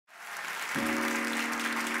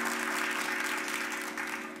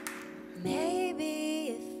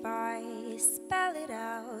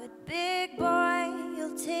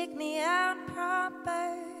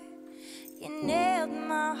copper. You nailed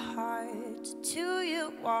my heart to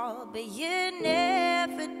your wall, but you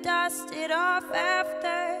never dusted off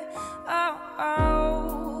after. Oh,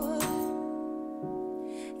 oh.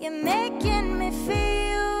 You're making me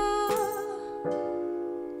feel,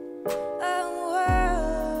 oh,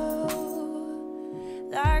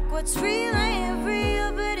 like what's real ain't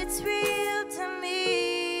real, but it's real to me.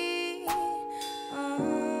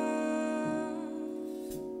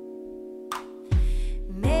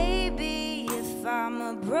 Maybe if I'm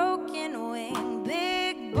a broken wing,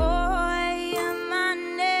 big boy in my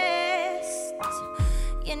nest,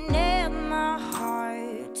 you nailed my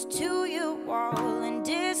heart to your wall and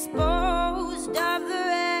disposed of the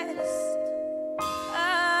rest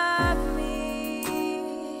of me.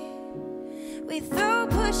 We throw,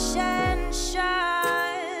 push and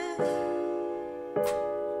shove,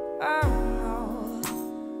 oh no,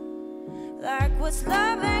 like what's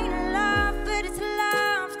love ain't love, but it's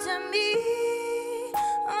love to me.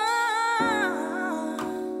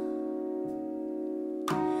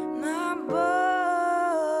 My boy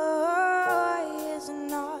is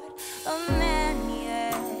not a man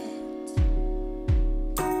yet.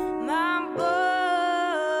 My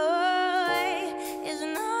boy is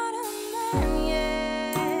not a man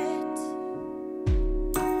yet.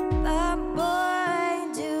 But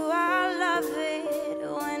boy, do I love it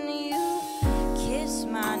when you kiss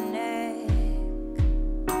my neck.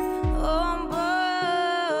 Oh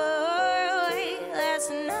boy, last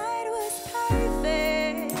night was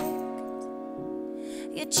perfect.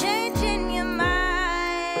 You're changing your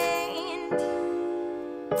mind,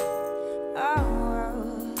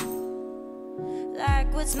 oh,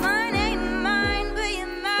 like what's mine ain't mine, but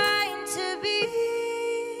you're mine to be.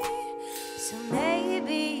 So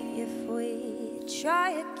maybe if we try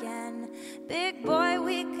again, big boy,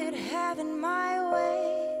 we could have it my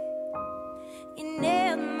way. You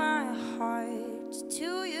nailed my heart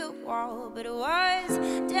to your wall, but it was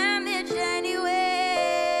damaged anyways.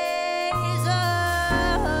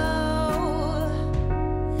 Oh,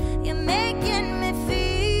 you're making me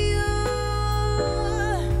feel,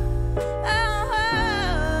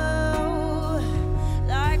 oh,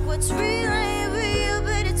 like what's real